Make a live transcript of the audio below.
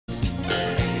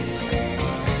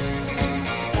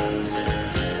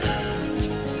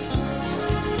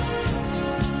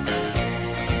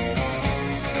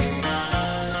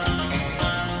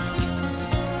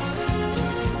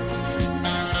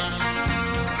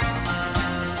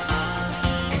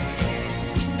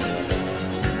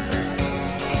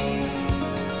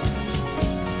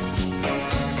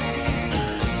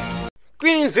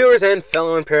Greetings, viewers and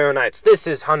fellow Imperial Knights. This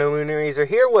is Honolulu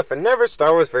here with another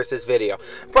Star Wars Versus video.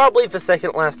 Probably the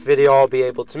second last video I'll be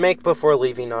able to make before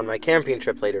leaving on my camping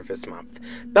trip later this month.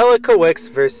 Bela Kiwiiks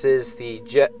versus the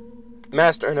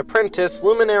Master and Apprentice,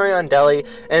 Luminary on Delhi,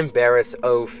 and Barriss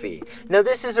Ophi. Now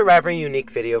this is a rather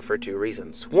unique video for two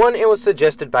reasons. One, it was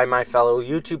suggested by my fellow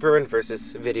YouTuber and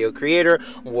Versus video creator,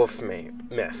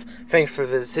 Wolfmyth. Thanks for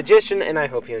the suggestion, and I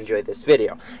hope you enjoyed this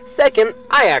video. Second,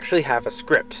 I actually have a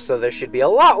script, so there should be a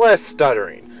lot less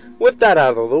stuttering. With that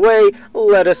out of the way,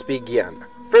 let us begin.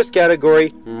 First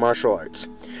category, martial arts.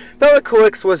 Bela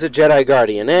Kiwiiks was a Jedi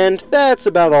Guardian, and that's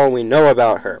about all we know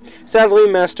about her. Sadly,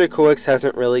 Master Kiwiiks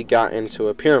hasn't really gotten to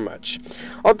appear much.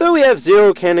 Although we have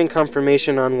zero canon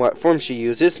confirmation on what form she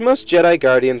uses, most Jedi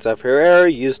Guardians of her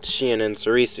era used Xian and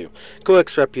Sarisu.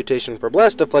 Kiwiiks' reputation for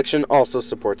blast deflection also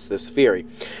supports this theory.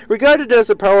 Regarded as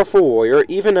a powerful warrior,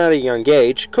 even at a young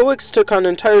age, Kiwiiks took on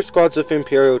entire squads of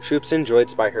Imperial troops and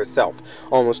droids by herself,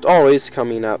 almost always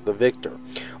coming out the victor.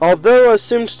 Although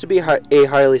assumed to be a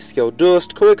highly skilled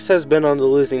duelist, Kiwiiks has been on the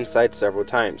losing side several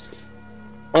times.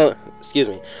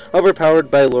 Overpowered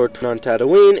by Lord Pun on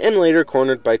Tatooine, and later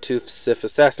cornered by two Sith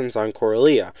assassins on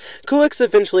Corellia. Kiwiiks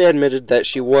eventually admitted that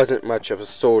she wasn't much of a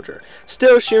soldier.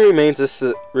 Still, she remains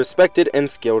a respected and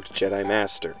skilled Jedi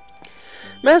Master.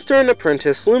 Master and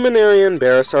Apprentice, Luminary and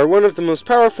Barriss are one of the most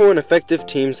powerful and effective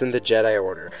teams in the Jedi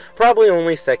Order, probably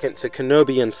only second to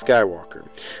Kenobi and Skywalker.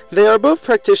 They are both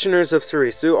practitioners of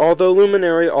Sarisu, although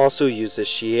Luminary also uses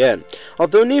Xian.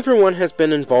 Although neither one has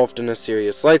been involved in a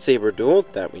serious lightsaber duel,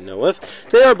 that we know of,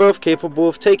 they are both capable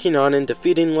of taking on and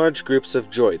defeating large groups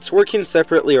of droids, working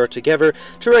separately or together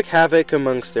to wreak havoc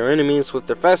amongst their enemies with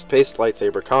their fast-paced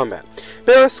lightsaber combat.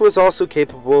 Barriss was also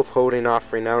capable of holding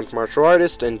off renowned martial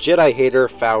artist and Jedi hater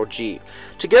Fao Ji.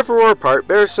 Together or apart,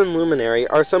 Barriss and Luminary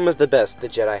are some of the best the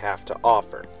Jedi have to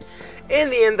offer. In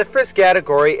the end, the first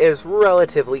category is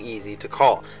relatively easy to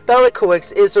call. Bela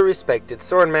Kiwiiks is a respected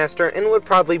swordmaster and would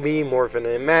probably be more than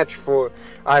a match for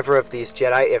either of these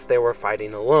Jedi if they were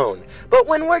fighting alone. But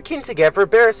when working together,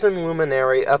 Barriss and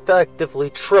Luminary effectively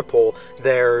triple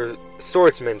their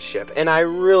swordsmanship, and I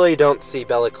really don't see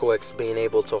Bela Kiwiiks being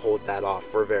able to hold that off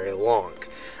for very long.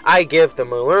 I give the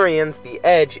Mirialans the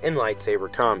edge in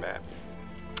lightsaber combat.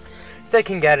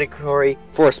 Second category,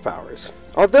 force powers.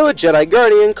 Although a Jedi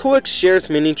Guardian, Kiwiiks shares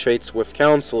many traits with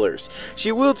counselors.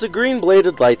 She wields a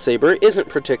green-bladed lightsaber, isn't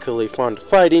particularly fond of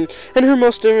fighting, and her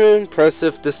most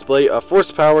impressive display of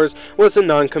force powers was a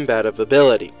non-combative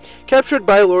ability. Captured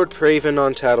by Lord Praven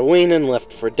on Tatooine and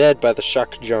left for dead by the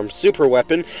shock jump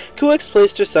superweapon, Kiwiiks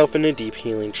placed herself in a deep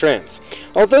healing trance.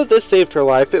 Although this saved her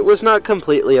life, it was not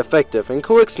completely effective, and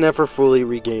Kiwiiks never fully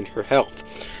regained her health.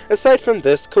 Aside from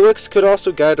this, Kiwiiks could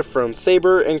also guide a thrown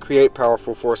saber and create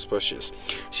powerful force pushes.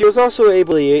 She was also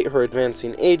able to alleviate her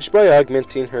advancing age by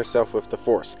augmenting herself with the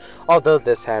Force, although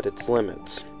this had its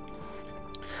limits.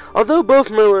 Although both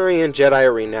Mirialans and Jedi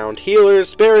are renowned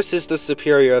healers, Barriss is the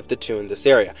superior of the two in this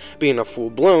area, being a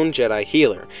full-blown Jedi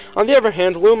healer. On the other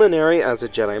hand, Luminary, as a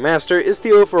Jedi Master, is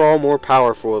the overall more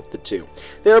powerful of the two.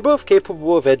 They are both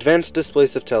capable of advanced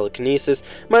displays of telekinesis,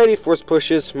 mighty force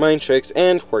pushes, mind tricks,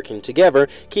 and, working together,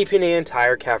 keeping the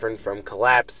entire cavern from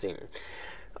collapsing.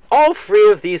 All three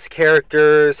of these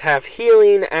characters have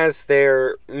healing as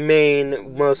their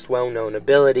main, most well-known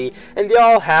ability, and they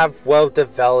all have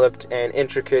well-developed and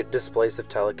intricate displays of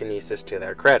telekinesis to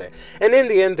their credit. And in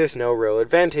the end, there's no real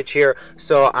advantage here,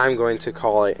 so I'm going to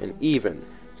call it an even.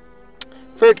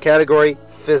 Third category,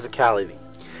 physicality.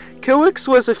 Kiwiiks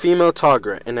was a female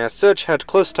Taugret, and as such had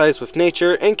close ties with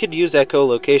nature and could use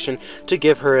echolocation to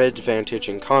give her an advantage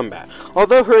in combat.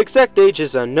 Although her exact age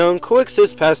is unknown, Kiwiiks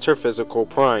is past her physical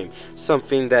prime,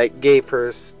 something that gave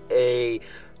her a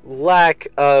lack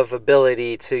of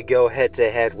ability to go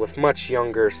head-to-head with much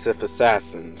younger Sith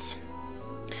assassins.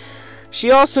 She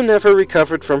also never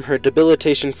recovered from her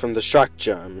debilitation from the shock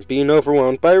jump, being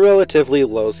overwhelmed by relatively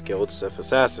low-skilled Sith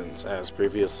assassins, as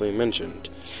previously mentioned.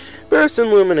 Barriss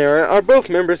and Luminary are both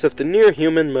members of the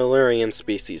near-human Mirialan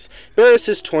species. Barriss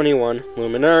is 21,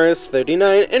 Luminary is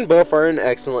 39, and both are in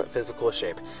excellent physical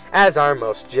shape, as are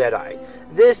most Jedi.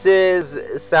 This is,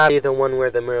 sadly, the one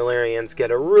where the Mirialans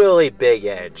get a really big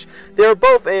edge. They are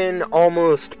both in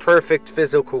almost perfect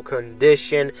physical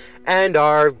condition, and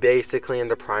are basically in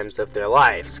the primes of their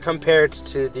lives, compared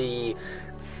to the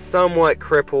somewhat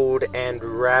crippled and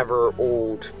rather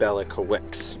old Bela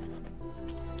Kiwiiks.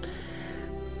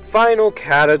 Final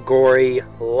category,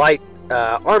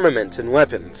 armament and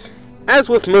weapons. As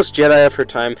with most Jedi of her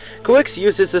time, Kiwiiks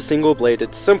uses a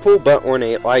single-bladed, simple but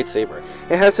ornate lightsaber.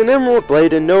 It has an emerald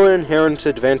blade and no inherent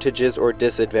advantages or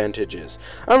disadvantages.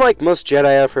 Unlike most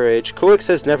Jedi of her age, Kiwiiks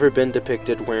has never been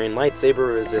depicted wearing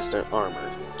lightsaber-resistant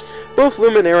armor. Both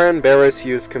Luminara and Barriss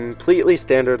use completely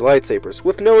standard lightsabers,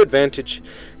 with no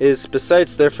advantages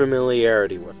besides their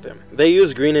familiarity with them. They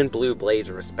use green and blue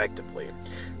blades respectively.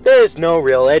 There is no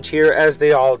real edge here, as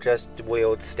they all just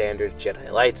wield standard Jedi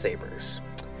lightsabers.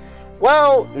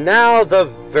 Well, now the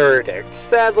verdict.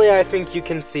 Sadly, I think you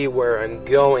can see where I'm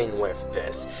going with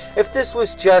this. If this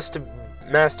was just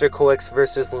Master Kiwiiks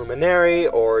versus Luminary,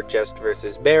 or just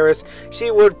versus Barriss,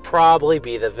 she would probably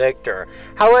be the victor.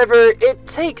 However, it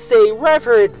takes a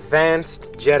rather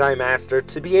advanced Jedi Master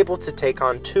to be able to take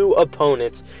on two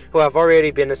opponents who have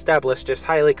already been established as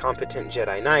highly competent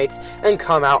Jedi Knights and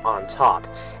come out on top.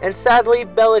 And sadly,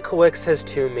 Bela Kiwiiks has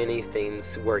too many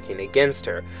things working against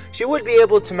her. She would be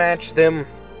able to match them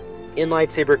in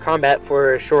lightsaber combat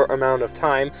for a short amount of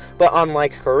time, but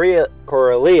unlike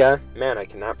Corellia, man, I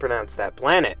cannot pronounce that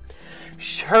planet,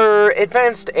 her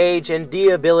advanced age and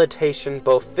debilitation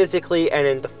both physically and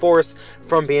in the Force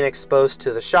from being exposed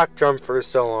to the shock drum for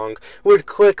so long would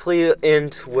quickly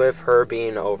end with her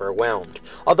being overwhelmed.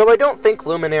 Although I don't think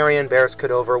Luminary and Barriss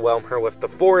could overwhelm her with the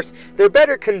Force, their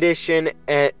better condition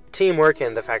and teamwork,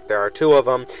 and the fact there are two of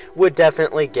them, would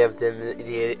definitely give them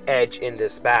the edge in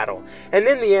this battle. And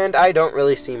in the end, I don't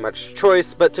really see much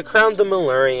choice but to crown the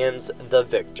Mirialans the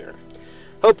victor.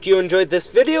 Hope you enjoyed this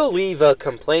video. Leave a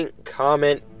complaint,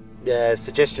 comment,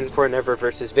 suggestion for an Ever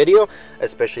Versus video,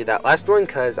 especially that last one,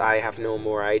 because I have no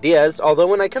more ideas. Although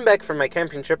when I come back from my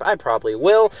camping trip, I probably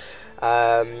will.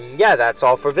 Yeah, that's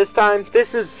all for this time.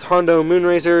 This is Hondo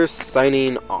Moonrazer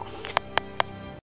signing off.